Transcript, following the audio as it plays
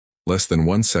Less than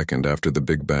 1 second after the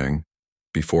Big Bang,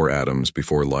 before atoms,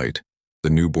 before light, the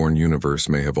newborn universe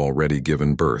may have already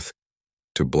given birth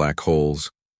to black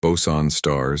holes, boson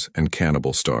stars, and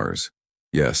cannibal stars.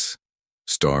 Yes,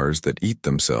 stars that eat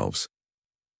themselves.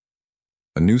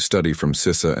 A new study from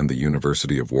CISA and the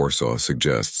University of Warsaw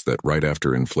suggests that right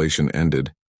after inflation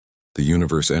ended, the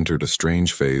universe entered a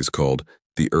strange phase called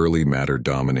the early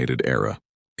matter-dominated era.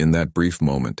 In that brief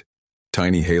moment,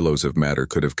 tiny halos of matter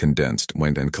could have condensed,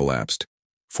 went and collapsed,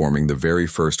 forming the very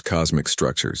first cosmic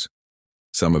structures.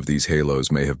 Some of these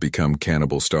halos may have become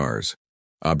cannibal stars,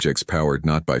 objects powered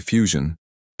not by fusion,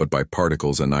 but by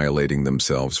particles annihilating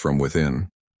themselves from within.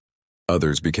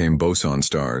 Others became boson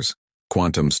stars,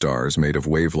 quantum stars made of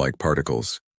wave-like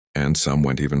particles, and some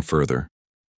went even further,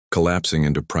 collapsing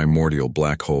into primordial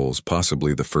black holes,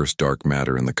 possibly the first dark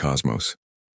matter in the cosmos.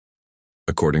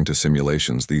 According to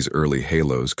simulations, these early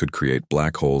halos could create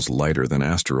black holes lighter than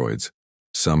asteroids,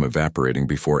 some evaporating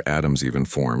before atoms even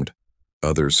formed,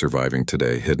 others surviving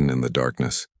today hidden in the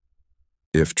darkness.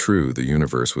 If true, the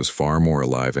universe was far more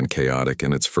alive and chaotic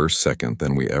in its first second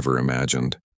than we ever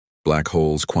imagined. Black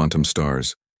holes, quantum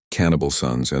stars, cannibal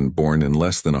suns, and born in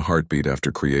less than a heartbeat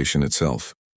after creation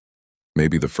itself.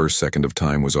 Maybe the first second of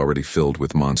time was already filled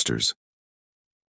with monsters.